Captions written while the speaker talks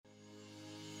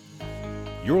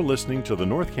You're listening to the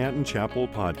North Canton Chapel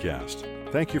podcast.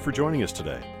 Thank you for joining us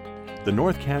today. The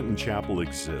North Canton Chapel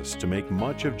exists to make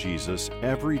much of Jesus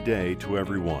every day to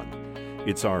everyone.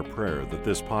 It's our prayer that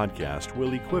this podcast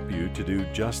will equip you to do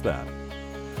just that.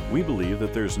 We believe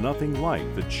that there's nothing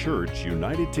like the church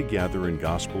united together in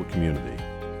gospel community.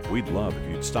 We'd love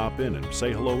if you'd stop in and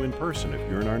say hello in person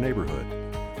if you're in our neighborhood.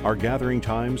 Our gathering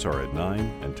times are at 9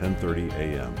 and 10:30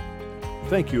 a.m.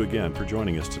 Thank you again for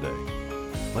joining us today.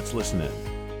 Let's listen in.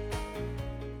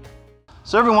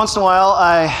 So every once in a while,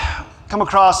 I come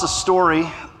across a story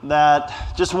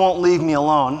that just won't leave me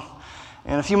alone.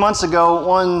 And a few months ago,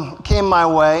 one came my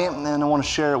way, and I want to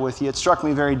share it with you. It struck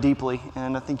me very deeply,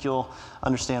 and I think you'll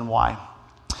understand why.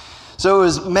 So it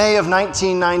was May of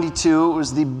 1992. It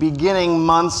was the beginning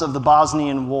months of the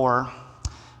Bosnian War.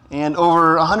 And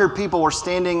over 100 people were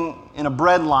standing in a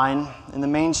bread line in the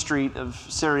main street of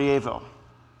Sarajevo.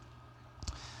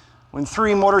 When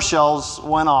 3 mortar shells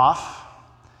went off,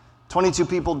 22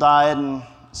 people died and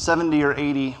 70 or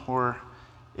 80 were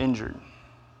injured.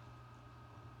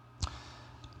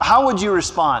 How would you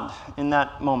respond in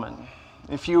that moment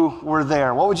if you were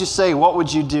there? What would you say? What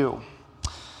would you do?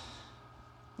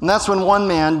 And that's when one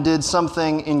man did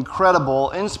something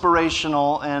incredible,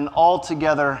 inspirational, and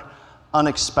altogether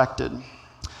unexpected.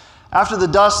 After the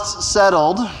dust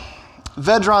settled,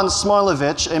 Vedran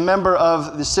Smojlevic, a member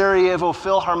of the Sarajevo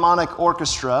Philharmonic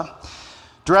Orchestra,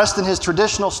 dressed in his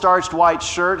traditional starched white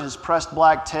shirt, his pressed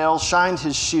black tails, shined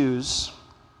his shoes,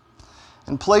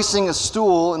 and placing a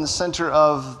stool in the center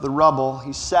of the rubble,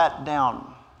 he sat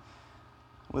down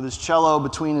with his cello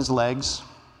between his legs.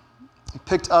 He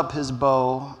picked up his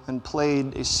bow and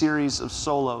played a series of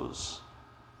solos,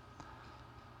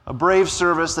 a brave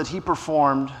service that he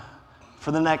performed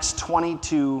for the next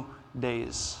 22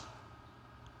 days.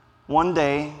 One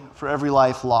day for every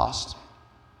life lost.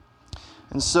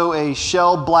 And so a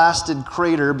shell-blasted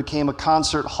crater became a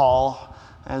concert hall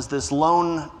as this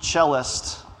lone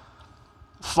cellist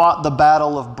fought the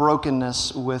battle of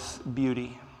brokenness with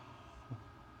beauty.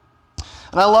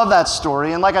 And I love that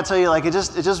story, and like I tell you, it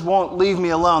just won't leave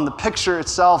me alone. The picture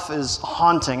itself is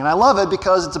haunting, and I love it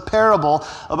because it's a parable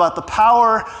about the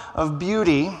power of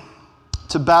beauty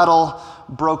to battle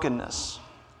brokenness.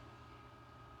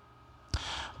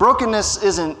 Brokenness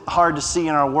isn't hard to see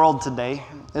in our world today,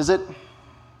 is it?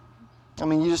 I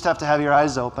mean, you just have to have your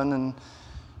eyes open and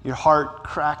your heart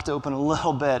cracked open a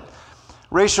little bit.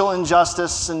 Racial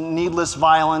injustice and needless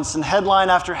violence and headline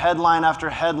after headline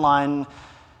after headline,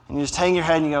 and you just hang your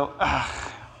head and you go,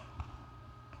 ugh.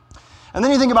 And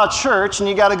then you think about church and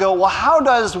you got to go, well, how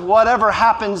does whatever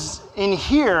happens in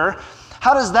here,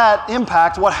 how does that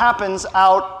impact what happens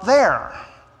out there?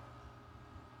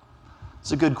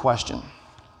 It's a good question.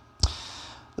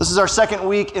 This is our second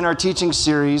week in our teaching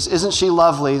series, Isn't She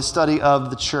Lovely? The study of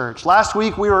the church. Last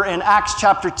week we were in Acts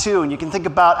chapter 2, and you can think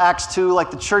about Acts 2 like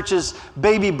the church's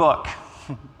baby book.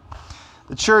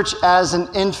 The church as an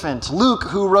infant. Luke,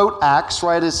 who wrote Acts,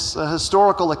 is a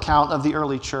historical account of the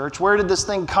early church. Where did this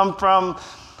thing come from?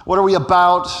 What are we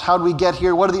about? How did we get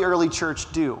here? What did the early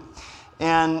church do?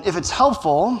 And if it's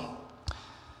helpful,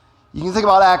 you can think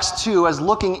about Acts 2 as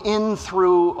looking in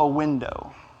through a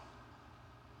window.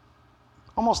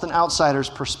 Almost an outsider's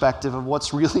perspective of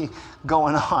what's really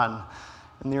going on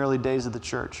in the early days of the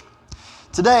church.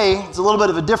 Today, it's a little bit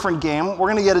of a different game.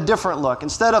 We're going to get a different look.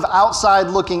 Instead of outside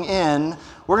looking in,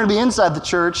 we're going to be inside the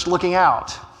church looking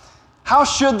out. How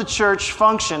should the church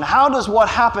function? How does what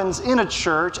happens in a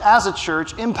church, as a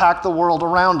church, impact the world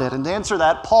around it? And to answer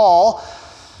that, Paul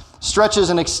stretches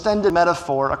an extended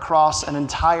metaphor across an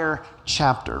entire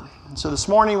chapter. So this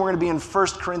morning we're going to be in 1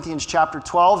 Corinthians chapter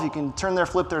 12. You can turn there,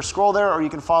 flip there, scroll there, or you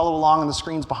can follow along on the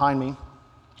screens behind me.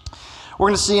 We're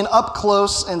going to see an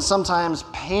up-close and sometimes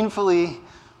painfully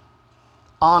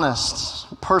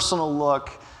honest, personal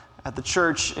look at the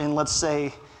church in, let's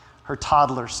say, her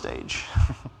toddler stage.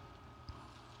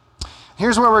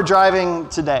 Here's where we're driving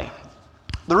today.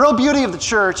 The real beauty of the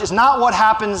church is not what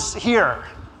happens here.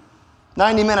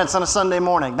 90 minutes on a Sunday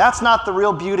morning. That's not the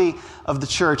real beauty of the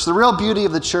church. The real beauty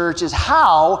of the church is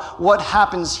how what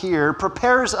happens here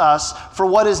prepares us for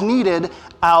what is needed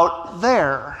out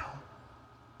there.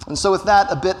 And so with that,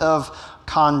 a bit of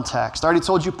context. I already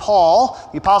told you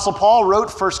the Apostle Paul wrote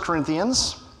 1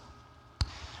 Corinthians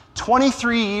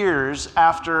 23 years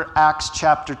after Acts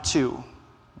chapter 2,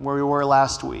 where we were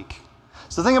last week.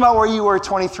 So think about where you were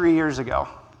 23 years ago.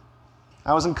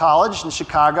 I was in college in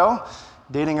Chicago,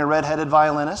 dating a redheaded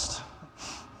violinist.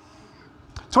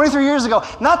 23 years ago,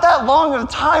 not that long of a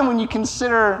time when you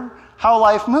consider how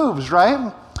life moves,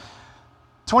 right?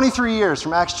 23 years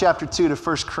from Acts chapter 2 to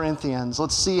 1 Corinthians.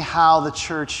 Let's see how the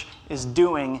church is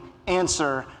doing.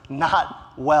 Answer,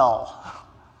 not well.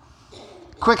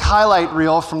 Quick highlight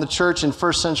reel from the church in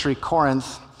first century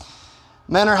Corinth.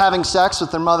 Men are having sex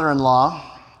with their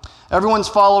mother-in-law. Everyone's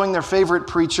following their favorite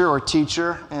preacher or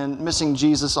teacher and missing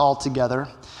Jesus altogether.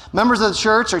 Members of the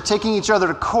church are taking each other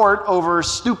to court over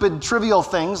stupid, trivial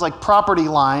things like property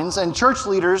lines, and church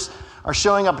leaders are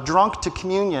showing up drunk to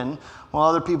communion while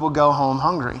other people go home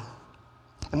hungry.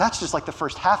 And that's just like the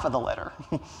first half of the letter.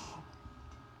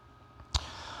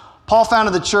 Paul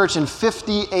founded the church in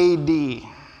 50 AD. The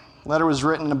letter was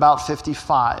written in about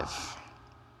 55.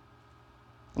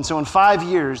 And so in 5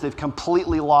 years, they've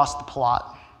completely lost the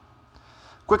plot.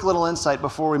 Quick little insight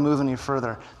before we move any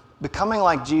further. Becoming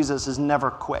like Jesus is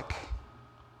never quick.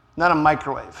 Not a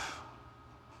microwave.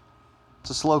 It's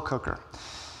a slow cooker.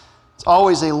 It's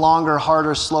always a longer,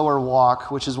 harder, slower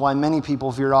walk, which is why many people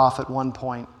veer off at one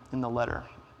point in the letter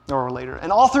or later.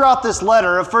 And all throughout this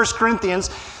letter of 1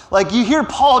 Corinthians, like you hear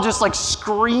Paul just like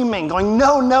screaming, going,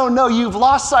 no, no, no, you've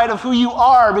lost sight of who you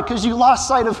are because you lost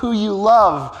sight of who you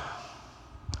love.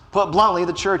 Put bluntly,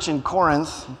 the church in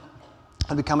Corinth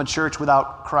had become a church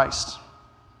without Christ.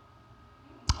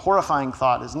 Horrifying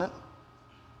thought, isn't it?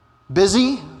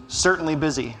 Busy? Certainly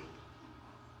busy.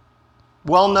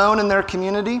 Well known in their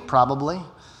community? Probably.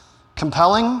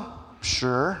 Compelling?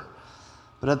 Sure.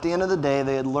 But at the end of the day,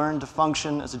 they had learned to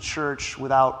function as a church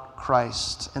without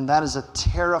Christ. And that is a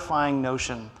terrifying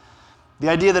notion. The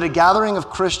idea that a gathering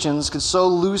of Christians could so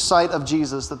lose sight of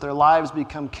Jesus that their lives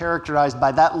become characterized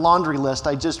by that laundry list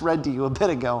I just read to you a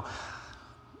bit ago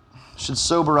should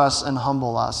sober us and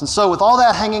humble us. And so with all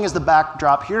that hanging as the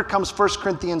backdrop, here comes 1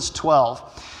 Corinthians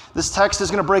 12. This text is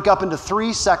going to break up into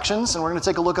 3 sections, and we're going to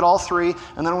take a look at all 3, and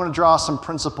then we're going to draw some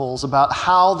principles about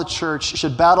how the church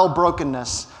should battle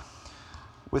brokenness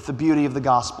with the beauty of the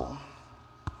gospel.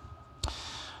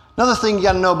 Another thing you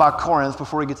got to know about Corinth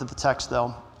before we get to the text,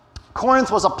 though.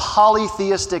 Corinth was a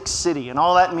polytheistic city, and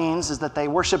all that means is that they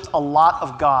worshipped a lot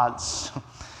of gods.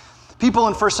 People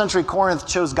in first century Corinth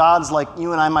chose gods like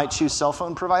you and I might choose cell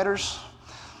phone providers.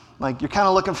 Like you're kind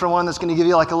of looking for one that's going to give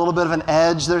you like a little bit of an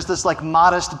edge. There's this like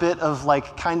modest bit of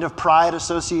like kind of pride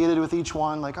associated with each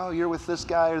one. Like, oh, you're with this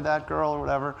guy or that girl or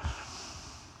whatever.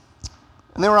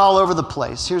 And they were all over the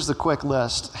place. Here's the quick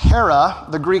list. Hera,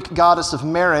 the Greek goddess of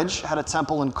marriage, had a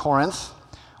temple in Corinth,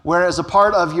 where as a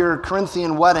part of your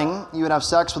Corinthian wedding, you would have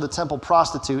sex with a temple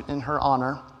prostitute in her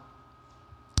honor.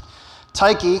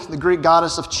 Tyche, the Greek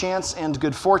goddess of chance and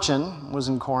good fortune, was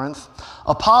in Corinth.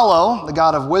 Apollo, the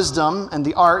god of wisdom and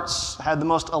the arts, had the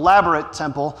most elaborate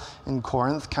temple in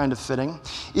Corinth, kind of fitting.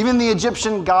 Even the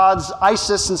Egyptian gods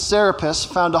Isis and Serapis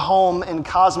found a home in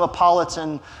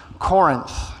cosmopolitan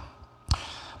Corinth.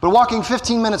 But walking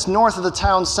 15 minutes north of the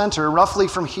town center, roughly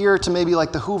from here to maybe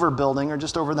like the Hoover building or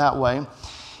just over that way,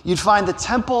 you'd find the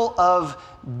temple of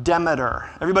Demeter.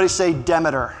 Everybody say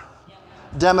Demeter.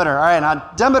 Demeter. All right, now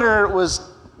Demeter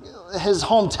his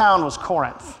hometown was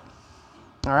Corinth.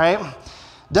 All right?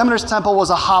 Demeter's temple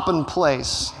was a hopping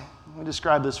place. Let me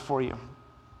describe this for you.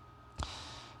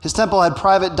 His temple had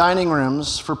private dining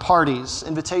rooms for parties.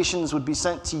 Invitations would be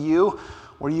sent to you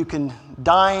where you can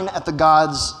dine at the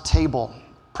god's table.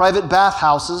 Private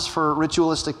bathhouses for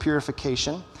ritualistic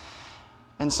purification.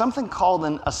 And something called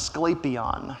an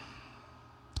Asclepion. And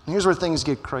here's where things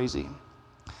get crazy.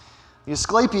 The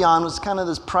Asclepion was kind of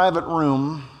this private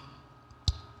room.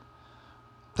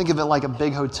 Think of it like a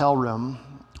big hotel room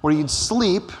where you'd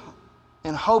sleep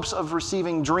in hopes of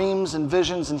receiving dreams and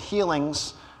visions and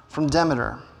healings from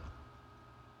Demeter.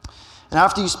 And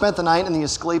after you spent the night in the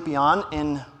Asclepion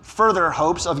in further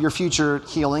hopes of your future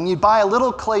healing, you'd buy a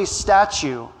little clay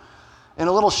statue in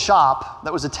a little shop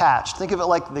that was attached. Think of it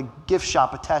like the gift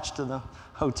shop attached to the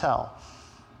hotel.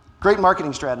 Great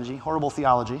marketing strategy, horrible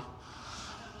theology.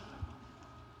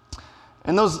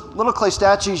 And those little clay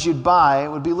statues you'd buy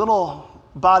would be little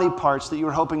body parts that you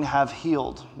were hoping to have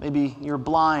healed. Maybe you're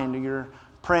blind or you're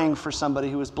praying for somebody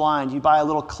who is blind. You buy a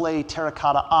little clay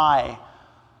terracotta eye.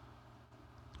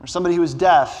 Or somebody who is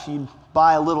deaf, you'd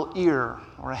buy a little ear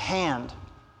or a hand.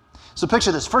 So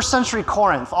picture this, first century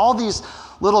Corinth, all these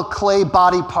little clay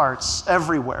body parts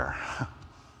everywhere.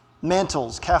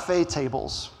 Mantles, cafe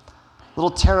tables,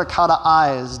 little terracotta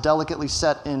eyes delicately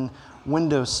set in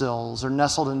windowsills or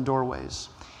nestled in doorways.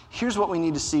 Here's what we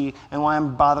need to see and why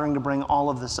I'm bothering to bring all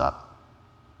of this up.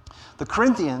 The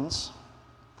Corinthians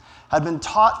had been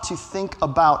taught to think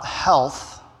about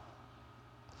health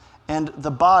and the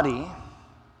body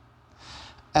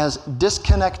as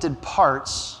disconnected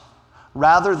parts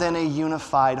rather than a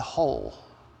unified whole.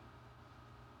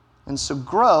 And so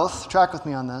growth, track with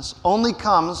me on this, only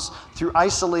comes through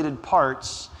isolated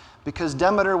parts because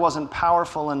Demeter wasn't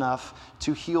powerful enough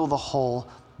to heal the whole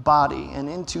body. And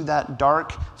into that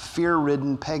dark,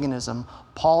 fear-ridden paganism,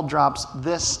 Paul drops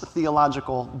this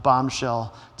theological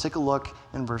bombshell. Take a look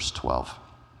in verse 12.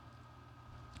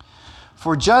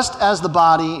 For just as the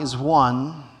body is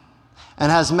one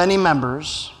and has many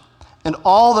members, and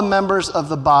all the members of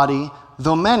the body,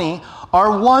 though many,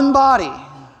 are one body,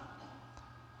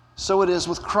 so it is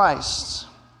with Christ.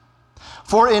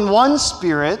 For in one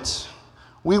Spirit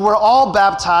we were all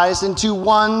baptized into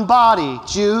one body,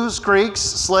 Jews, Greeks,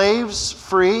 slaves,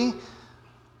 free,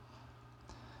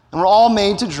 and we're all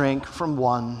made to drink from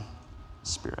one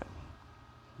Spirit.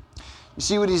 You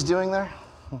see what he's doing there?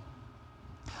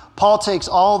 Paul takes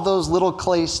all those little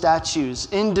clay statues,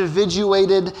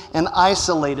 individuated and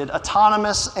isolated,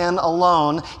 autonomous and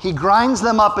alone. He grinds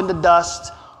them up into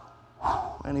dust,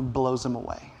 and he blows them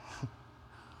away.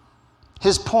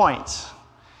 His point,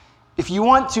 if you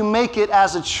want to make it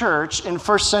as a church in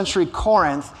first century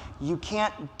Corinth, you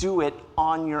can't do it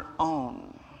on your own.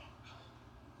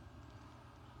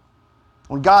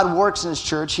 When God works in his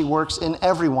church, he works in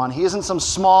everyone. He isn't some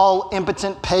small,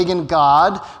 impotent pagan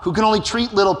God who can only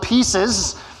treat little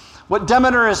pieces. What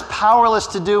Demeter is powerless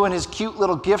to do in his cute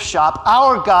little gift shop,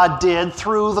 our God did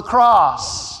through the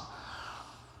cross.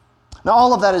 Now,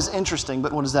 all of that is interesting,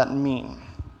 but what does that mean?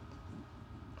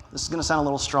 This is going to sound a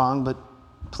little strong, but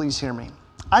please hear me.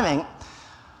 I think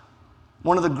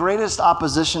one of the greatest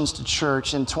oppositions to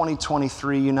church in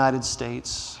 2023 United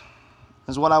States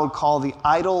is what I would call the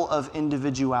idol of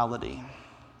individuality.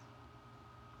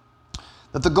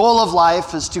 That the goal of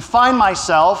life is to find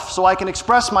myself so I can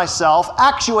express myself,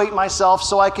 actuate myself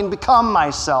so I can become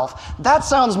myself. That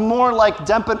sounds more like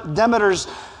Demeter's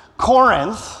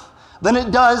Corinth than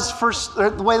it does for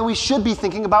the way that we should be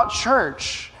thinking about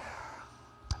church.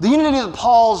 The unity that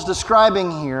Paul's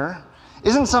describing here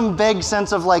isn't some vague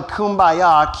sense of like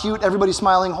kumbaya, cute, everybody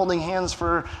smiling, holding hands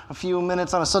for a few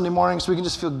minutes on a Sunday morning so we can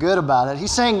just feel good about it.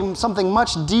 He's saying something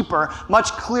much deeper,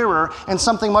 much clearer, and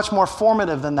something much more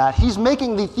formative than that. He's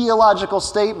making the theological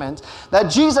statement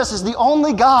that Jesus is the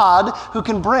only God who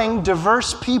can bring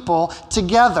diverse people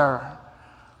together,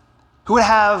 who would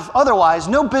have otherwise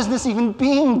no business even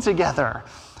being together.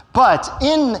 But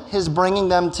in his bringing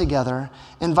them together,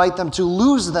 invite them to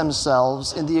lose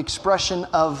themselves in the expression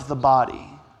of the body.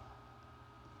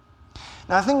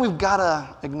 Now, I think we've got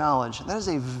to acknowledge that is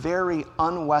a very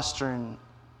un-Western,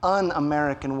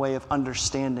 un-American way of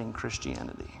understanding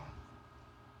Christianity.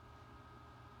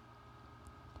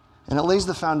 And it lays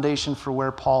the foundation for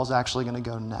where Paul's actually going to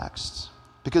go next.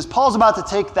 Because Paul's about to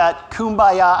take that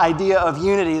kumbaya idea of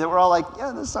unity that we're all like,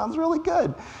 yeah, this sounds really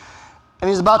good. And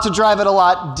he's about to drive it a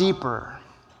lot deeper.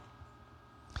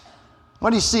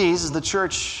 What he sees is the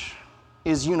church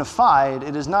is unified,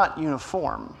 it is not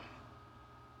uniform.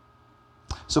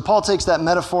 So Paul takes that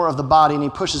metaphor of the body and he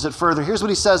pushes it further. Here's what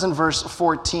he says in verse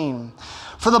 14.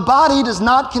 For the body does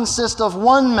not consist of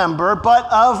one member,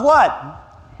 but of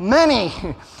what? Many.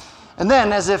 And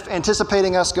then, as if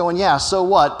anticipating us going, yeah, so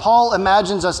what? Paul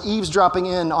imagines us eavesdropping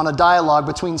in on a dialogue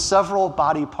between several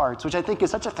body parts, which I think is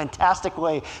such a fantastic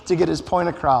way to get his point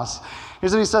across.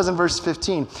 Here's what he says in verse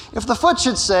 15. If the foot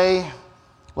should say,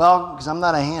 well, because I'm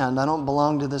not a hand, I don't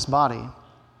belong to this body,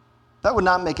 that would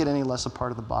not make it any less a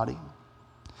part of the body.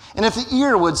 And if the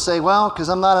ear would say, well, because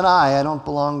I'm not an eye, I don't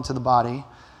belong to the body,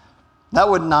 that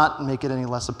would not make it any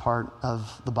less a part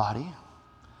of the body.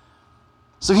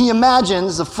 So he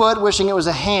imagines the foot wishing it was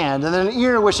a hand, and then an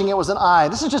ear wishing it was an eye.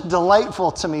 This is just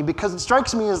delightful to me because it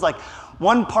strikes me as like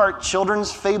one part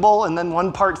children's fable and then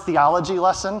one part theology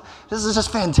lesson. This is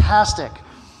just fantastic.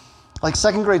 Like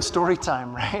second grade story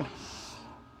time, right?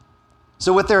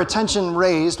 So with their attention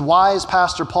raised, wise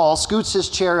Pastor Paul scoots his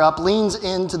chair up, leans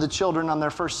into the children on their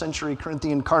first century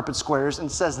Corinthian carpet squares,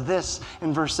 and says this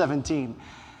in verse 17.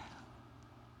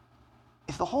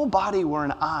 If the whole body were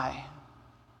an eye,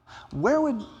 where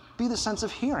would be the sense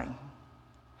of hearing?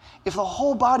 If the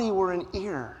whole body were an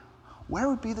ear, where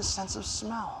would be the sense of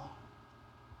smell?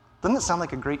 Doesn't it sound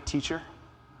like a great teacher?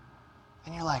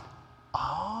 And you're like,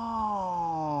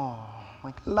 oh,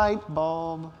 like light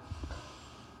bulb.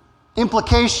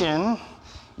 Implication,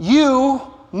 you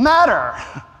matter.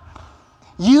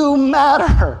 You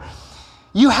matter.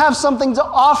 You have something to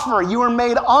offer. You are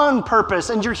made on purpose,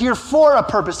 and you're here for a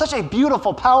purpose. Such a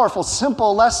beautiful, powerful,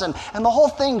 simple lesson. And the whole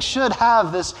thing should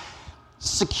have this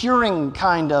securing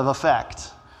kind of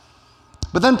effect.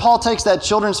 But then Paul takes that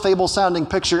children's fable-sounding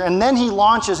picture, and then he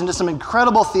launches into some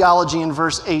incredible theology in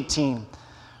verse 18.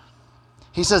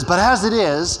 He says, but as it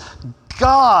is,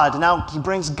 God, now he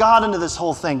brings God into this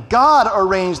whole thing. God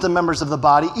arranged the members of the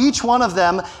body, each one of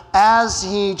them as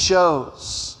he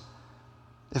chose.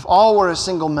 If all were a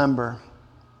single member,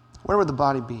 where would the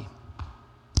body be?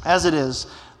 As it is,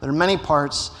 there are many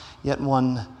parts, yet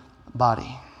one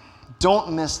body.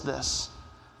 Don't miss this.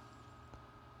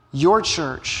 Your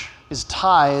church is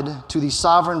tied to the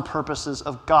sovereign purposes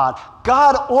of God.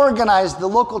 God organized the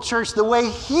local church the way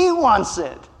he wants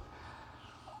it.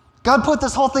 God put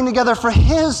this whole thing together for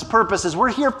his purposes.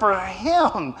 We're here for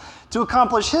him to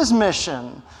accomplish his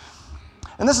mission.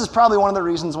 And this is probably one of the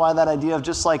reasons why that idea of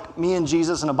just like me and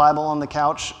Jesus and a Bible on the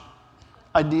couch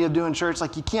idea of doing church,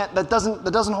 like that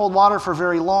doesn't hold water for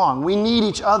very long. We need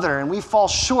each other, and we fall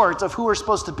short of who we're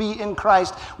supposed to be in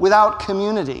Christ without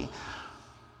community.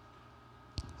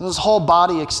 This whole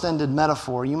body extended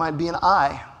metaphor, you might be an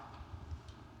eye.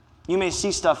 You may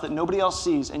see stuff that nobody else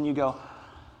sees, and you go,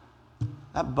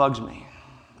 that bugs me.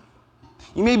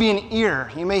 You may be an ear.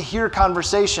 You may hear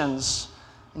conversations,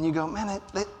 and you go, man,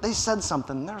 they said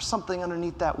something. There's something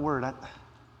underneath that word.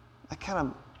 I kind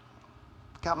of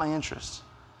got my interest.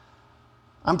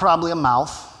 I'm probably a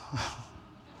mouth.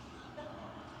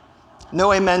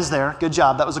 No amens there. Good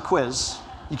job. That was a quiz.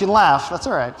 You can laugh. That's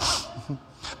all right.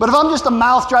 But if I'm just a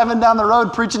mouth driving down the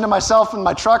road preaching to myself in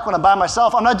my truck when I'm by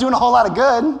myself, I'm not doing a whole lot of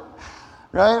good,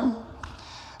 right?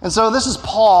 And so this is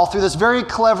Paul, through this very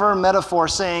clever metaphor,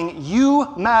 saying,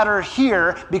 you matter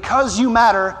here because you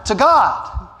matter to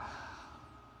God.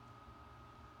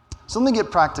 So let me get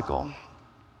practical,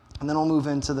 and then we'll move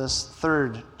into this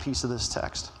third piece of this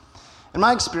text. In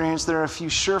my experience, there are a few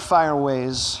surefire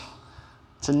ways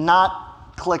to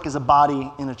not click as a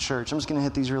body in a church. I'm just going to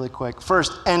hit these really quick.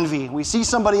 First, envy. We see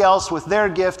somebody else with their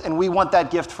gift, and we want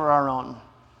that gift for our own.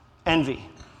 Envy.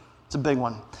 It's a big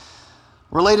one.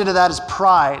 Related to that is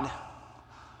pride.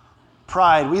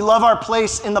 Pride. We love our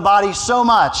place in the body so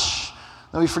much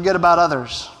that we forget about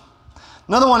others.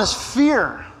 Another one is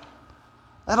fear.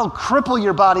 That'll cripple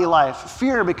your body life.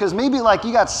 Fear, because maybe like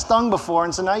you got stung before,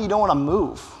 and so now you don't want to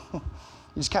move. You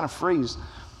just kind of freeze.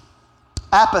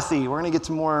 Apathy. We're going to get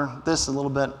to this a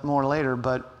little bit more later,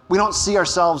 but we don't see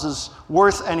ourselves as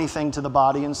worth anything to the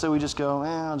body, and so we just go,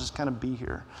 I'll just kind of be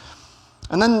here.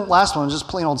 And then last one is just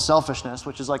plain old selfishness,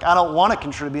 which is like, I don't want to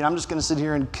contribute. I'm just going to sit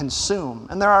here and consume.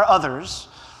 And there are others.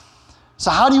 So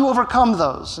how do you overcome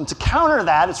those? And to counter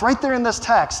that, it's right there in this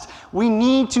text. We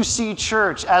need to see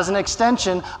church as an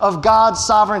extension of God's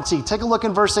sovereignty. Take a look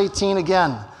in verse 18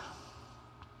 again.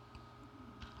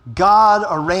 God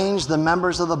arranged the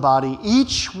members of the body,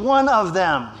 each one of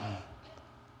them.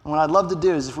 And what I'd love to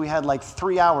do is if we had like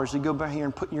 3 hours, we'd go back here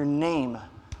and put your name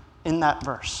in that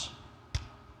verse.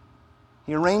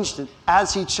 He arranged it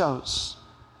as he chose.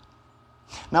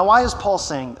 Now, why is Paul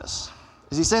saying this?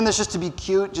 Is he saying this just to be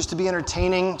cute, just to be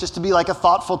entertaining, just to be like a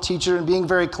thoughtful teacher and being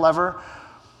very clever?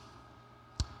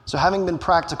 So having been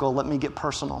practical, let me get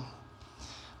personal.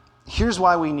 Here's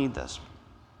why we need this.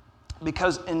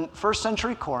 Because in first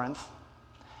century Corinth,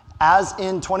 as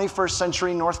in 21st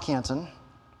century North Canton,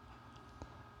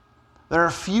 there are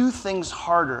few things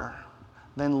harder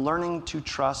than learning to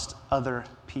trust other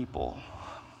people.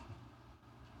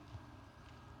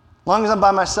 As long as I'm by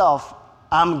myself,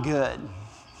 I'm good.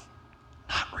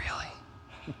 Not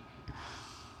really.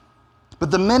 But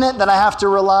the minute that I have to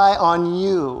rely on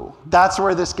you, that's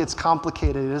where this gets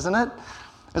complicated, isn't it?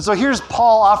 And so here's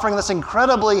Paul offering this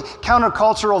incredibly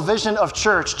countercultural vision of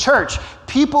church. Church,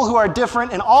 people who are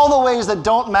different in all the ways that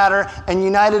don't matter and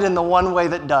united in the one way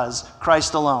that does,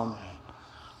 Christ alone.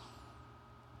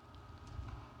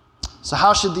 So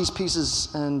how should these pieces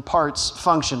and parts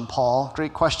function, Paul?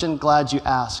 Great question. Glad you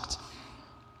asked.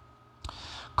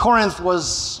 Corinth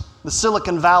was the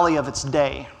Silicon Valley of its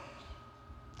day.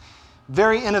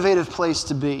 Very innovative place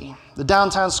to be. The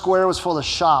downtown square was full of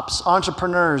shops,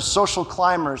 entrepreneurs, social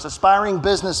climbers, aspiring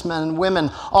businessmen and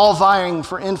women, all vying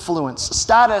for influence.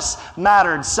 Status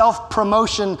mattered.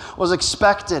 Self-promotion was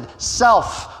expected.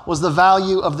 Self was the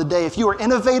value of the day. If you were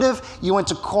innovative, you went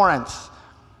to Corinth.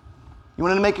 You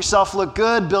wanted to make yourself look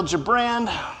good, build your brand,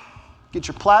 get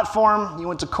your platform, you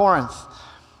went to Corinth.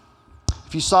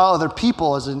 If you saw other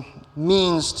people as a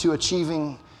means to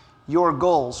achieving your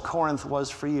goals, Corinth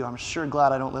was for you. I'm sure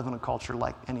glad I don't live in a culture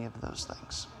like any of those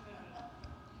things.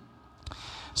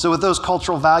 So with those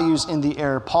cultural values in the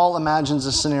air, Paul imagines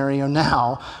a scenario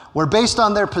now where based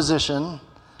on their position,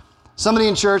 somebody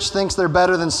in church thinks they're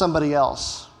better than somebody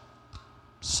else.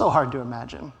 So hard to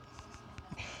imagine.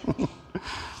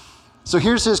 So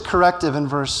here's his corrective in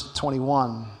verse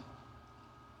 21.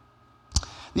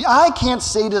 The eye can't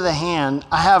say to the hand,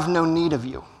 I have no need of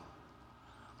you.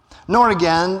 Nor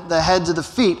again the head to the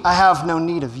feet, I have no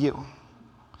need of you.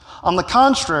 On the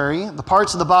contrary, the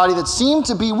parts of the body that seem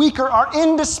to be weaker are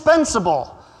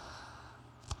indispensable.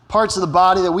 Parts of the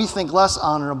body that we think less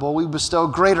honorable, we bestow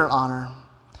greater honor.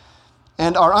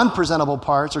 And our unpresentable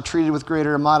parts are treated with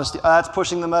greater modesty. That's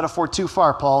pushing the metaphor too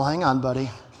far, Paul. Hang on,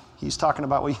 buddy. He's talking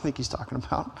about what you think he's talking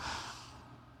about,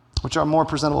 which our more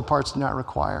presentable parts do not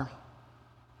require.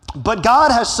 But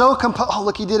God has so composed, oh,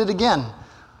 look, he did it again.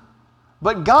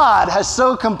 But God has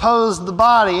so composed the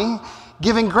body,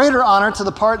 giving greater honor to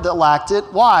the part that lacked it.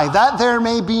 Why? That there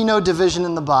may be no division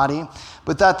in the body,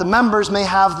 but that the members may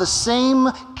have the same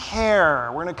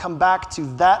care. We're going to come back to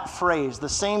that phrase, the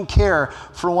same care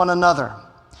for one another.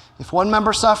 If one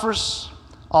member suffers,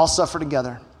 all suffer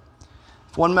together.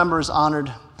 If one member is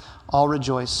honored, all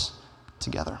rejoice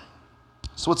together.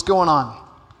 So what's going on?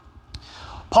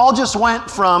 Paul just went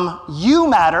from you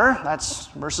matter, that's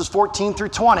verses 14 through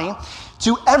 20,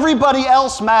 to everybody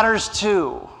else matters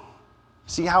too.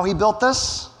 See how he built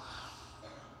this?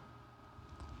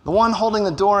 The one holding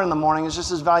the door in the morning is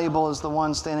just as valuable as the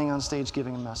one standing on stage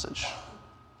giving a message.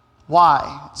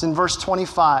 Why? It's in verse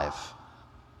 25.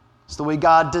 It's the way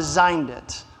God designed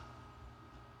it,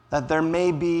 that there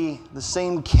may be the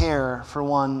same care for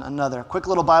one another. Quick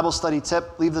little Bible study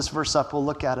tip. Leave this verse up. We'll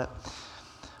look at it.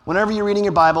 Whenever you're reading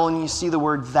your Bible and you see the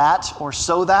word that or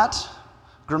so that,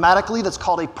 grammatically that's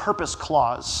called a purpose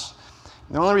clause.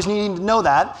 The only reason you need to know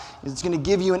that is it's going to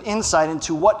give you an insight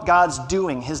into what God's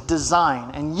doing, his design.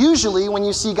 And usually when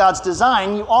you see God's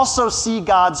design, you also see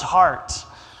God's heart.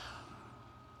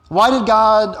 Why did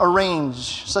God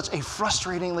arrange such a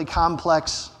frustratingly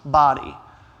complex body?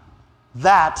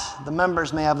 That the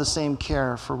members may have the same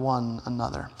care for one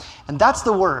another. And that's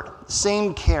the word,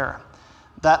 same care,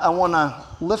 that I want to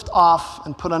lift off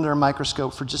and put under a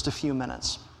microscope for just a few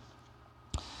minutes.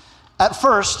 At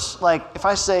first, like if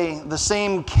I say the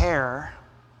same care,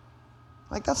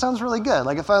 like that sounds really good.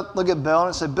 Like if I look at Bill and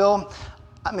I say, Bill,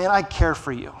 I care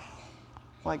for you.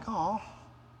 Like, oh,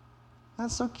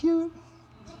 that's so cute.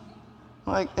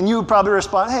 Like, and you would probably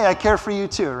respond, hey, I care for you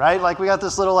too, right? Like we got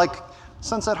this little like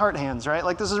sunset heart hands, right?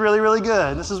 Like this is really, really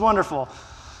good. This is wonderful.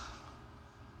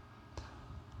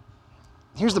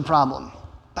 Here's the problem.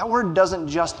 That word doesn't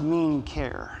just mean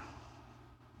care.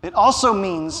 It also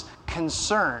means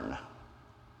concern.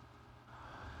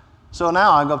 So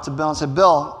now I go up to Bill and say,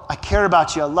 Bill, I care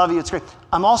about you. I love you. It's great.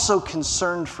 I'm also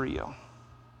concerned for you.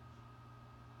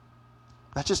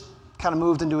 That just kind of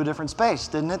moved into a different space,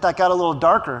 didn't it? That got a little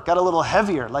darker, got a little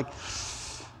heavier. Like,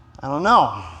 I don't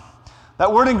know.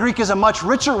 That word in Greek is a much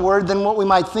richer word than what we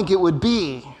might think it would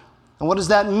be. And what does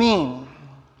that mean?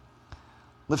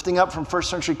 Lifting up from first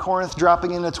century Corinth,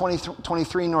 dropping into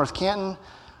 2023 North Canton.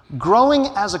 Growing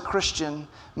as a Christian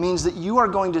means that you are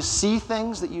going to see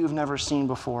things that you've never seen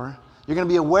before. You're going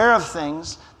to be aware of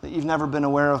things that you've never been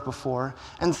aware of before.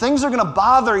 And things are going to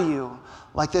bother you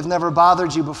like they've never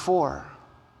bothered you before.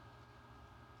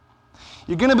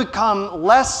 You're going to become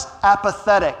less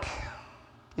apathetic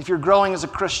if you're growing as a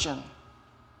Christian.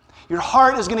 Your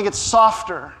heart is going to get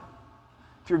softer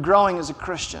if you're growing as a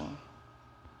Christian.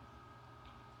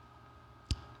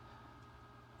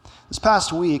 This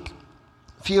past week,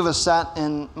 a few of us sat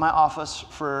in my office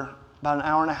for about an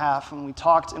hour and a half, and we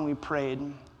talked and we prayed,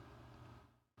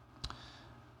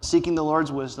 seeking the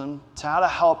Lord's wisdom to how to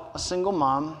help a single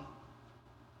mom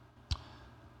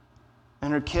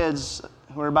and her kids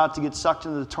who are about to get sucked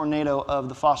into the tornado of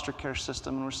the foster care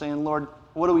system. And we're saying, Lord,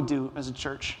 what do we do as a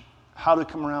church? How do we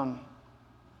come around?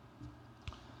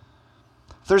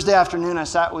 Thursday afternoon, I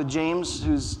sat with James,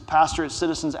 who's pastor at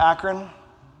Citizens Akron,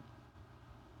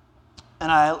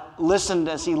 and I listened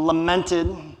as he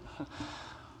lamented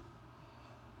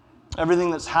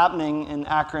everything that's happening in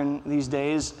Akron these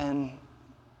days and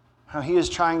how he is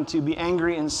trying to be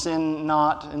angry and sin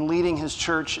not and leading his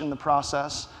church in the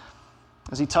process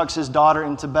as he tucks his daughter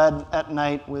into bed at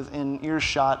night within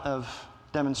earshot of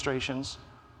demonstrations.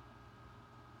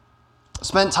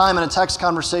 Spent time in a text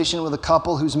conversation with a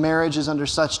couple whose marriage is under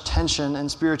such tension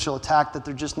and spiritual attack that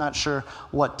they're just not sure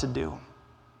what to do.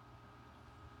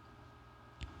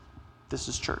 This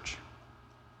is church.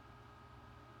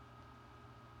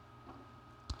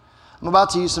 I'm about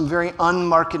to use some very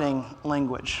unmarketing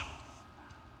language.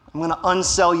 I'm going to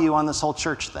unsell you on this whole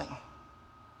church thing.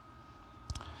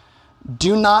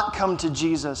 Do not come to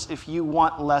Jesus if you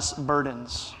want less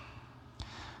burdens.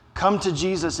 Come to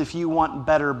Jesus if you want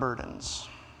better burdens.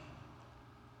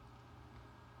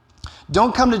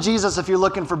 Don't come to Jesus if you're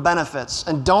looking for benefits,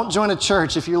 and don't join a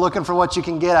church if you're looking for what you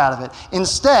can get out of it.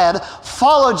 Instead,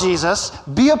 follow Jesus,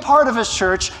 be a part of his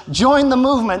church, join the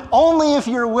movement only if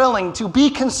you're willing to be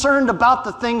concerned about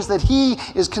the things that he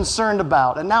is concerned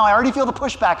about. And now I already feel the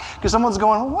pushback because someone's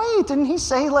going, wait, didn't he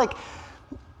say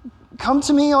come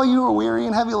to me all you are weary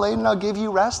and heavy laden and I'll give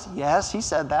you rest? Yes, he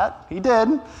said that. He did.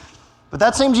 But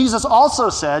that same Jesus also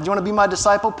said, you want to be my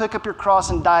disciple? Pick up your cross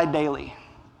and die daily.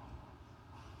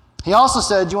 He also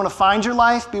said, you want to find your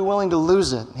life? Be willing to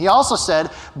lose it. He also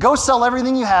said, go sell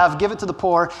everything you have, give it to the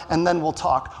poor, and then we'll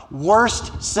talk.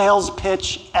 Worst sales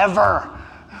pitch ever.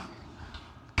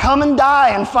 Come and die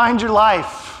and find your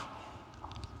life.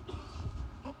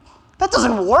 That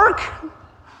doesn't work.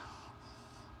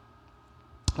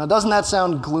 Now, doesn't that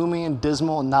sound gloomy and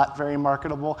dismal and not very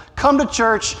marketable? Come to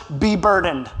church, be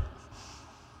burdened.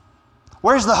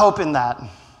 Where's the hope in that?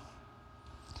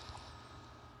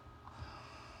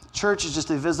 Church is just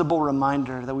a visible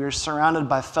reminder that we are surrounded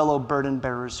by fellow burden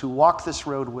bearers who walk this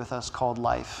road with us called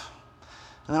life.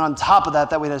 And then on top of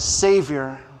that we had a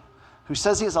Savior who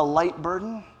says he has a light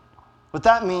burden. What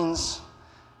that means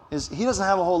is he doesn't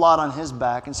have a whole lot on his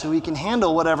back, and so he can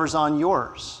handle whatever's on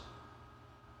yours.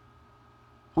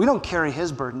 We don't carry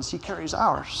his burdens, he carries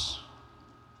ours.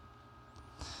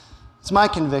 It's my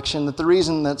conviction that the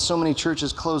reason that so many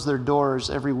churches close their doors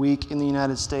every week in the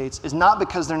United States is not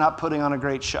because they're not putting on a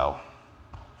great show.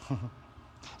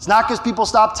 It's not because people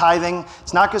stop tithing.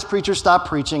 It's not because preachers stop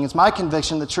preaching. It's my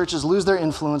conviction that churches lose their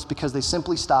influence because they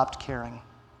simply stopped caring.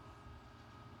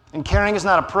 And caring is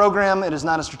not a program. It is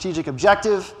not a strategic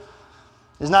objective.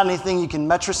 It is not anything you can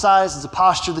metricize. It's a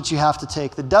posture that you have to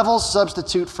take. The devil's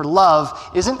substitute for love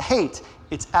isn't hate.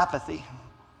 It's apathy.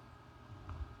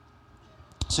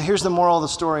 So here's the moral of the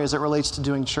story as it relates to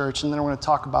doing church, and then we're going to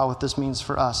talk about what this means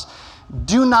for us.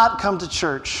 Do not come to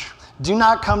church. Do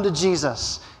not come to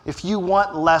Jesus if you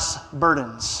want less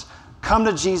burdens. Come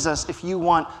to Jesus if you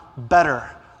want better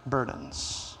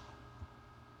burdens.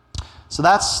 So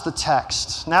that's the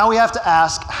text. Now we have to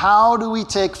ask, how do we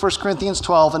take 1 Corinthians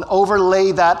 12 and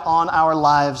overlay that on our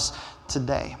lives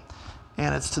today?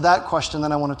 And it's to that question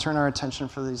that I want to turn our attention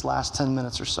for these last 10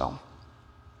 minutes or so.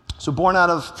 So born out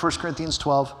of 1 Corinthians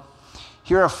 12,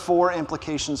 here are 4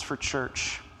 implications for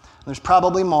church. There's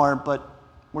probably more, but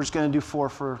we're just going to do 4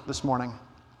 for this morning.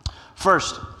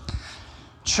 First,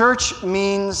 church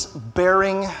means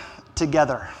bearing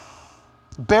together.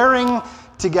 Bearing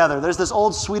together. There's this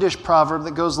old Swedish proverb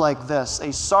that goes like this: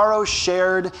 a sorrow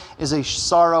shared is a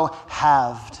sorrow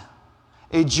halved.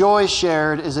 A joy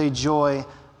shared is a joy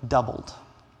doubled.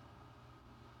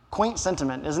 Quaint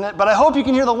sentiment, isn't it? But I hope you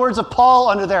can hear the words of Paul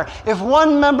under there. If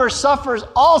one member suffers,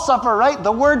 all suffer, right?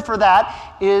 The word for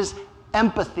that is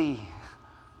empathy.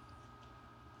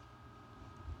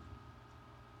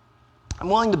 I'm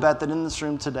willing to bet that in this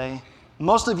room today,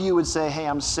 most of you would say, hey,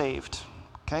 I'm saved.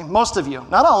 Okay? Most of you.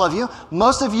 Not all of you.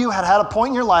 Most of you had a point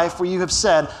in your life where you have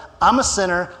said, I'm a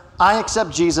sinner, I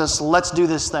accept Jesus, let's do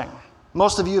this thing.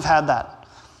 Most of you have had that.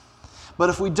 But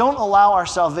if we don't allow our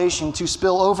salvation to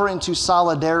spill over into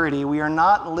solidarity, we are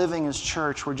not living as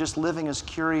church. We're just living as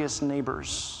curious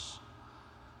neighbors,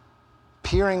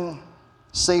 peering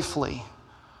safely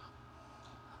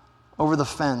over the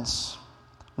fence,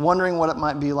 wondering what it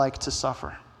might be like to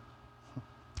suffer.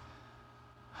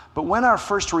 But when our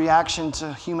first reaction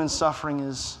to human suffering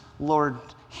is, Lord,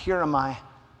 here am I,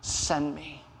 send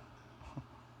me.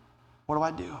 What do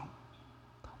I do?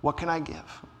 What can I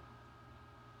give?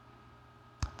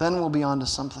 Then we'll be on to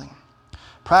something.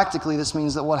 Practically, this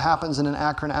means that what happens in an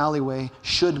Akron alleyway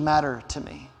should matter to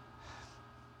me.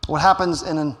 What happens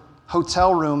in a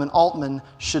hotel room in Altman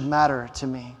should matter to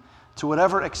me. To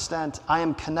whatever extent I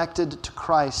am connected to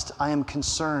Christ, I am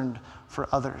concerned for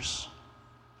others.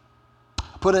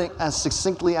 Put it as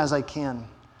succinctly as I can.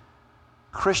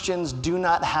 Christians do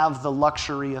not have the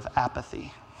luxury of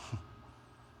apathy.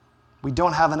 We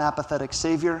don't have an apathetic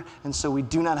Savior, and so we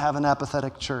do not have an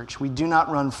apathetic church. We do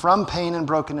not run from pain and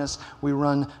brokenness, we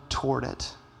run toward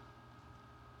it.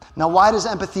 Now, why does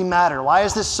empathy matter? Why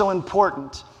is this so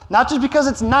important? Not just because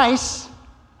it's nice,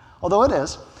 although it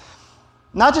is.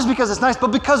 Not just because it's nice,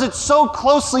 but because it so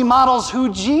closely models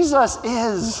who Jesus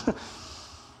is.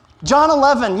 John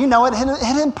 11, you know it, hit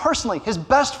him personally. His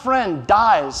best friend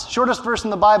dies. Shortest verse in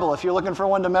the Bible, if you're looking for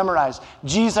one to memorize.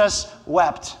 Jesus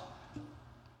wept.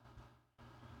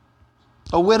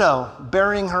 A widow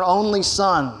burying her only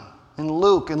son in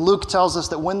Luke. And Luke tells us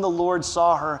that when the Lord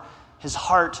saw her, his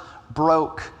heart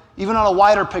broke. Even on a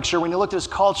wider picture, when you looked at his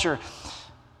culture, it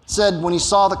said when he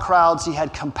saw the crowds, he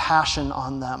had compassion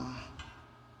on them.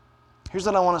 Here's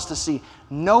what I want us to see.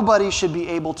 Nobody should be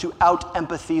able to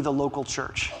out-empathy the local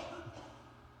church.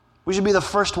 We should be the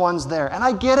first ones there. And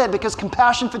I get it, because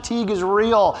compassion fatigue is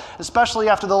real, especially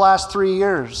after the last 3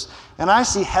 years. And I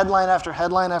see headline after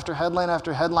headline after headline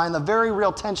after headline. The very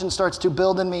real tension starts to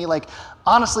build in me. Like,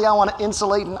 honestly, I want to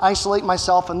insulate and isolate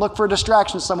myself and look for a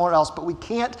distraction somewhere else. But we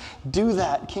can't do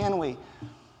that, can we?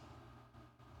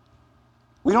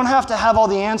 We don't have to have all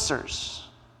the answers.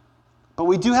 But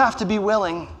we do have to be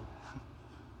willing.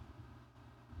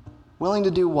 Willing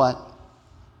to do what?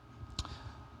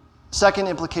 Second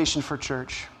implication for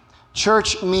church.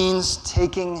 Church means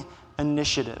taking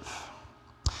initiative.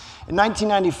 In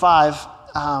 1995,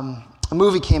 a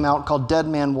movie came out called Dead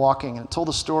Man Walking, and it told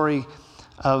the story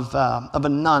of a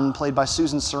nun played by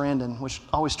Susan Sarandon, which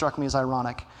always struck me as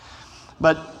ironic.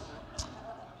 But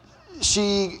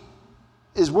she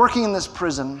is working in this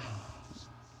prison,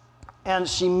 and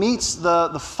she meets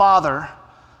the father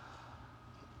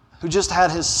who just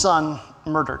had his son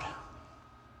murdered.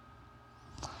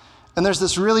 And there's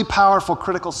this really powerful,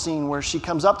 critical scene where she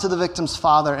comes up to the victim's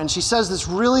father and she says this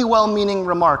really well-meaning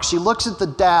remark. She looks at the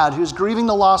dad who's grieving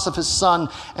the loss of his son,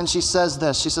 and she says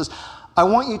this. She says, "I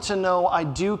want you to know I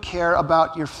do care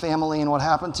about your family and what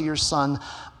happened to your son.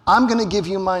 I'm going to give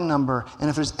you my number, and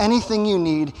if there's anything you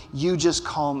need, you just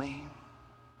call me."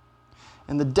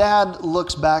 And the dad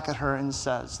looks back at her and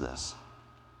says this,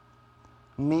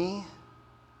 "Me?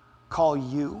 Call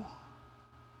you?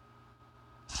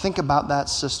 Think about that,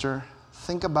 sister.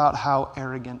 Think about how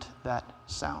arrogant that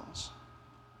sounds."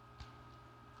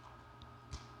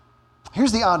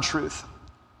 Here's the odd truth.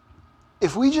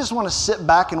 If we just want to sit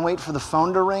back and wait for the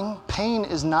phone to ring, pain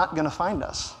is not going to find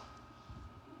us.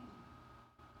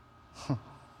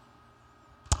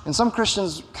 And some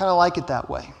Christians kind of like it that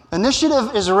way.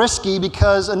 Initiative is risky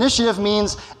because initiative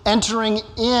means entering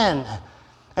in.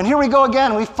 And here we go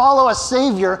again. We follow a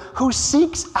Savior who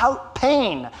seeks out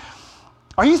pain.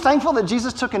 Are you thankful that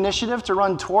Jesus took initiative to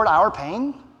run toward our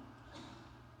pain?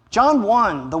 John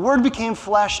 1, the Word became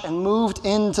flesh and moved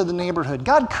into the neighborhood.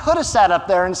 God could have sat up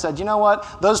there and said, "You know what?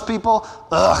 Those people,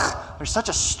 they're such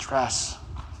a stress.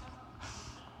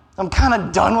 I'm kind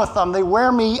of done with them. They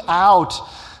wear me out.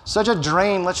 Such a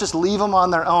drain. Let's just leave them on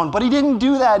their own." But he didn't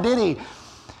do that, did he?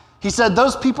 He said,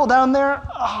 "Those people down there,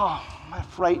 my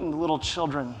frightened little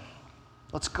children,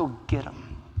 let's go get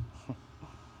them.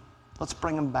 Let's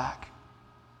bring them back."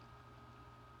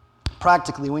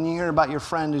 Practically, when you hear about your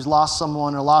friend who's lost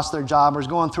someone or lost their job or is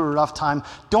going through a rough time,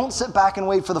 don't sit back and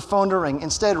wait for the phone to ring.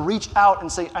 Instead, reach out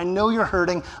and say, "I know you're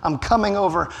hurting. I'm coming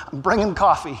over. I'm bringing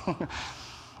coffee."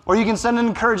 Or you can send an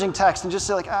encouraging text and just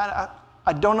say,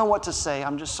 I don't know what to say.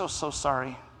 I'm just so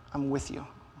sorry. I'm with you.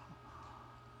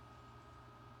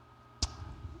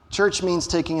 Church means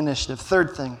taking initiative.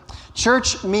 Third thing,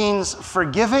 church means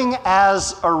forgiving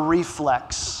as a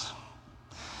reflex.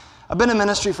 I've been in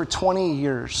ministry for 20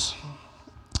 years.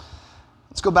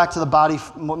 Let's go back to the body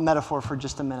metaphor for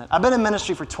just a minute. I've been in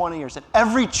ministry for 20 years, and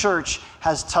every church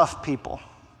has tough people.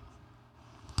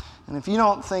 And if you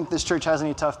don't think this church has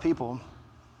any tough people,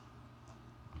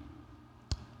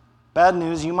 bad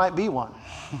news, you might be one.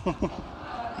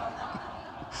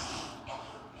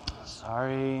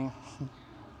 Sorry.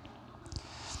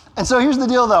 And so here's the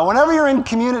deal, though. Whenever you're in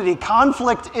community,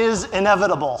 conflict is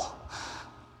inevitable.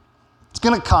 It's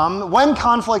going to come. When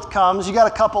conflict comes, you got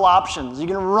a couple options. You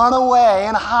can run away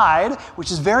and hide,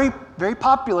 which is very, very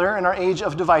popular in our age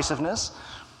of divisiveness.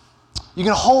 You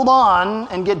can hold on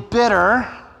and get bitter,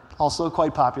 also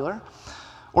quite popular.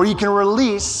 Or you can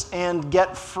release and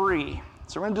get free.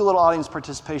 So we're going to do a little audience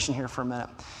participation here for a minute.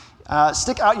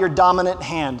 Stick out your dominant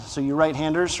hand. So you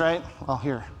right-handers, right? Well,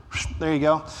 here. There you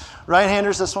go.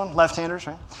 Right-handers, this one. Left-handers,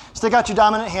 right? Stick out your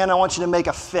dominant hand. I want you to make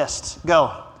a fist.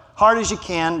 Go. Hard as you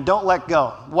can. Don't let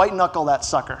go. White knuckle that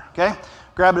sucker, okay?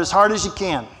 Grab it as hard as you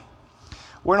can.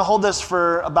 We're going to hold this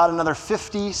for about another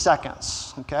 50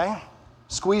 seconds, okay?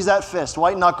 Squeeze that fist.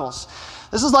 White knuckles.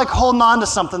 This is like holding on to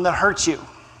something that hurts you.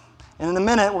 And in a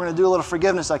minute, we're going to do a little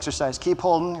forgiveness exercise. Keep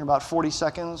holding. You're about 40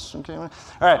 seconds, okay? All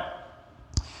right.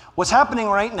 What's happening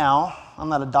right now, I'm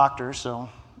not a doctor, so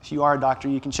if you are a doctor,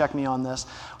 you can check me on this.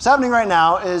 What's happening right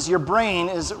now is your brain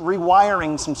is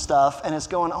rewiring some stuff, and it's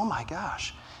going, oh my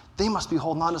gosh, they must be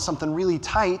holding on to something really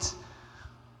tight.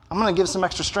 I'm going to give some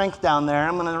extra strength down there.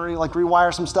 I'm going to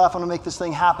rewire some stuff. I'm going to make this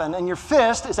thing happen. And your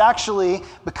fist is actually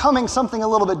becoming something a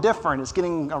little bit different. It's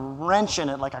getting a wrench in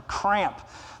it, like a cramp.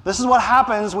 This is what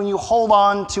happens when you hold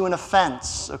on to an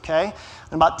offense, okay?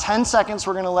 In about 10 seconds,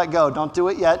 we're going to let go. Don't do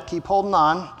it yet. Keep holding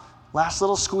on. Last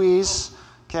little squeeze,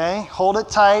 okay? Hold it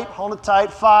tight. Hold it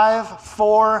tight. 5,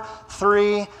 4,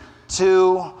 3,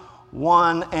 2,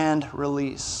 1, and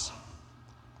release.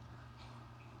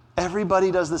 Everybody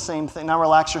does the same thing. Now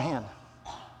relax your hand.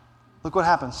 Look what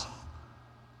happens.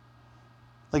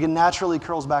 Like it naturally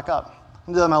curls back up.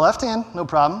 I'm doing my left hand, no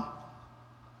problem.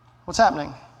 What's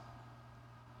happening?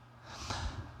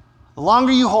 The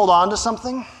longer you hold on to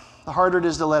something, the harder it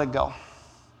is to let it go.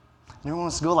 And everyone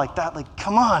wants to go like that, like,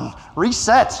 come on,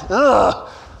 reset. Ugh.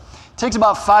 It takes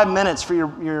about 5 minutes for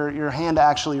your hand to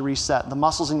actually reset, the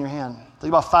muscles in your hand. It takes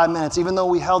about 5 minutes, even though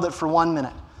we held it for 1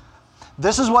 minute.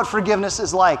 This is what forgiveness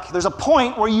is like. There's a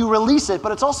point where you release it,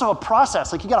 but it's also a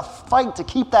process. Like you got to fight to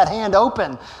keep that hand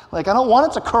open. Like I don't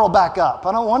want it to curl back up.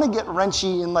 I don't want to get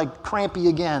wrenchy and like crampy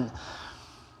again. And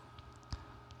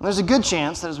there's a good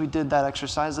chance that as we did that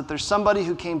exercise that there's somebody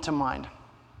who came to mind.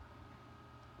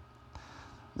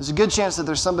 There's a good chance that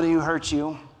there's somebody who hurt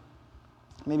you.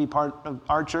 Maybe part of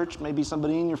our church, maybe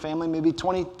somebody in your family, maybe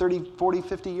 20, 30, 40,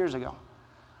 50 years ago.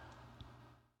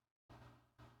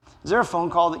 Is there a phone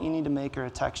call that you need to make or a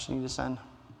text you need to send?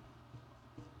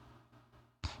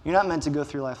 You're not meant to go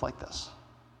through life like this.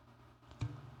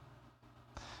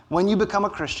 When you become a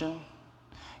Christian,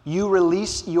 you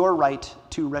release your right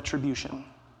to retribution.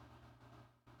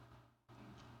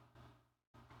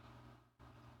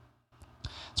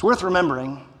 It's worth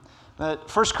remembering that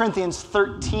 1 Corinthians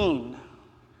 13,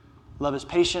 love is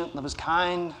patient, love is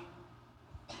kind,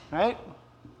 right?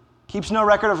 Keeps no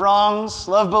record of wrongs.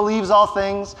 Love believes all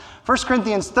things. 1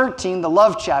 Corinthians 13, the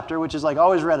love chapter, which is like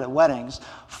always read at weddings,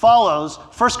 follows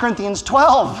 1 Corinthians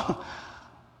 12.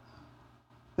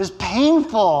 This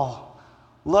painful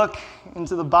look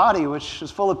into the body, which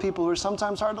is full of people who are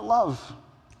sometimes hard to love.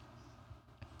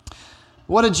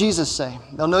 What did Jesus say?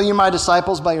 They'll know you're my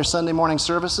disciples by your Sunday morning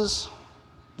services?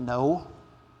 No.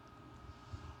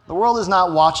 The world is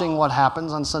not watching what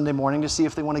happens on Sunday morning to see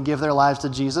if they want to give their lives to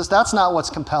Jesus. That's not what's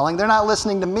compelling. They're not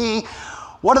listening to me.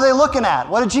 What are they looking at?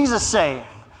 What did Jesus say?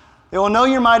 They will know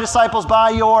you're my disciples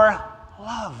by your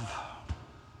love.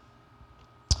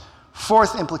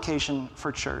 Fourth implication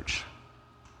for church,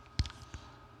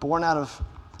 born out of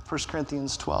 1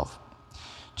 Corinthians 12.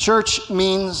 Church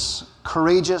means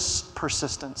courageous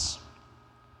persistence.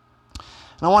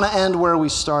 And I want to end where we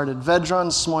started.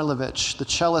 Vedran Smojlovic, the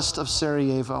cellist of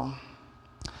Sarajevo.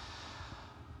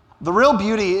 The real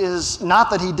beauty is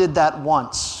not that he did that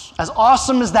once, as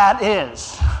awesome as that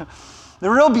is. The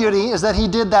real beauty is that he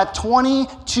did that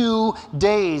 22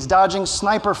 days, dodging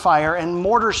sniper fire and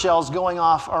mortar shells going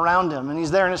off around him. And he's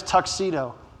there in his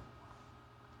tuxedo,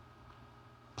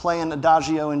 playing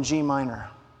Adagio in G minor.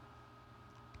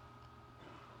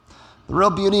 The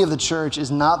real beauty of the church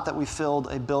is not that we filled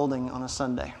a building on a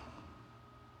Sunday.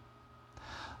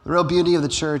 The real beauty of the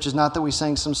church is not that we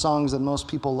sang some songs that most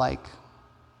people like.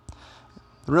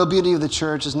 The real beauty of the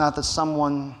church is not that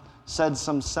someone said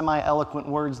some semi-eloquent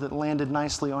words that landed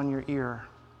nicely on your ear.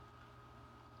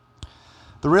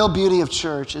 The real beauty of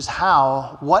church is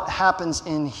how what happens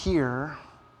in here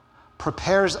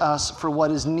prepares us for what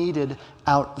is needed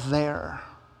out there.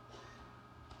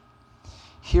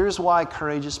 Here's why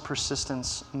courageous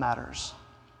persistence matters.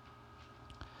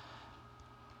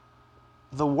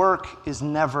 The work is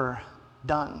never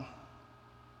done.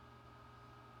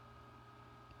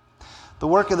 The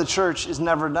work of the church is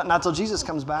never done, not till Jesus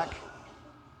comes back.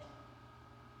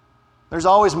 There's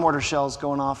always mortar shells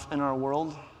going off in our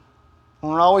world.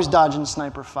 And we're always dodging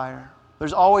sniper fire.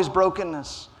 There's always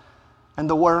brokenness. And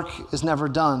the work is never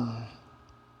done.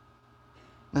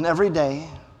 And every day,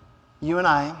 you and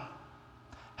I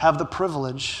have the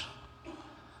privilege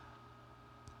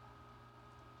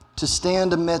to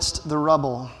stand amidst the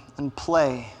rubble and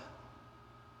play.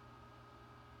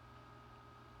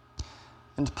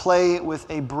 And play with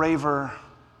a braver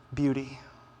beauty.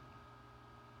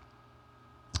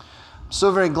 I'm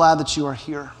so very glad that you are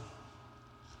here.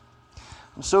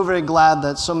 I'm so very glad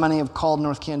that so many have called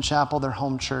North Canton Chapel their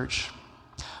home church.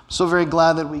 I'm so very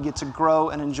glad that we get to grow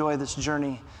and enjoy this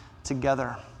journey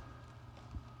together.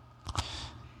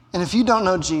 And if you don't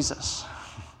know Jesus,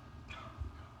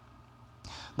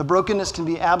 the brokenness can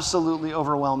be absolutely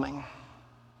overwhelming,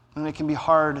 and it can be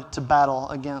hard to battle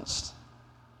against.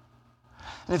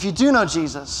 And if you do know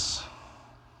Jesus,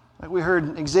 like we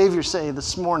heard Xavier say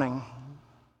this morning,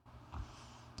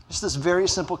 just this very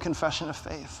simple confession of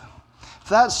faith. If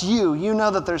that's you, you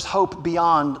know that there's hope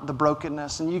beyond the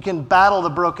brokenness, and you can battle the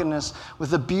brokenness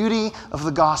with the beauty of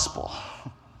the gospel.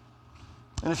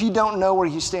 And if you don't know where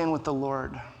you stand with the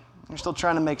Lord, you're still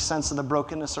trying to make sense of the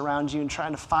brokenness around you and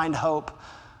trying to find hope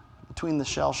between the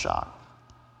shell shock.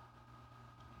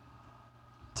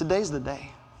 Today's the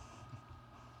day.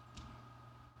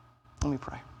 Let me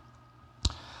pray.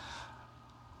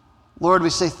 Lord, we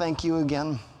say thank you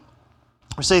again.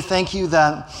 We say thank you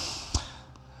that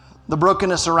the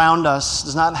brokenness around us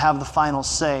does not have the final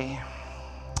say,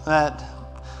 that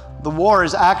the war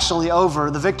is actually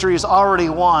over, the victory is already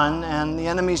won, and the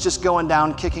enemy's just going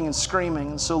down kicking and screaming.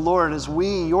 And so, Lord, as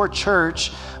we, your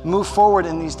church, move forward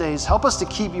in these days, help us to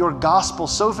keep your gospel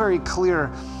so very clear.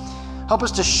 Help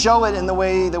us to show it in the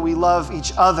way that we love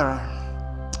each other,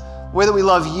 the way that we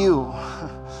love you.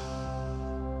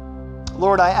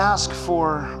 Lord, I ask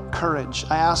for courage.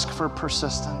 I ask for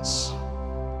persistence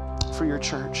for your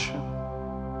church.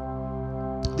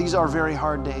 These are very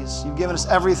hard days. You've given us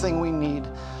everything we need.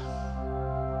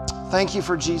 Thank you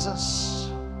for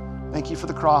Jesus. Thank you for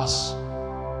the cross.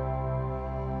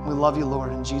 We love you,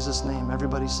 Lord. In Jesus' name,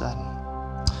 everybody said,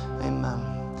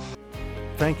 amen.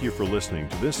 Thank you for listening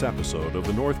to this episode of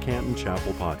the North Canton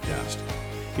Chapel Podcast.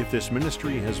 If this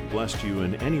ministry has blessed you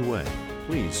in any way,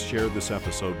 please share this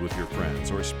episode with your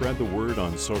friends or spread the word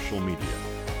on social media.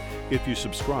 If you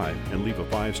subscribe and leave a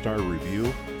 5-star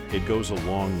review, it goes a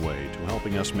long way to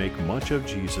helping us make much of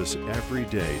Jesus every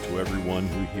day to everyone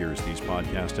who hears these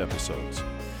podcast episodes.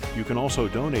 You can also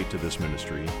donate to this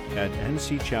ministry at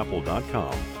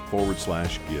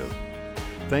ncchapel.com/give.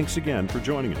 Thanks again for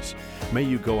joining us. May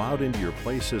you go out into your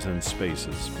places and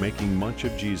spaces, making much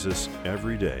of Jesus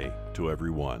every day to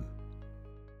everyone.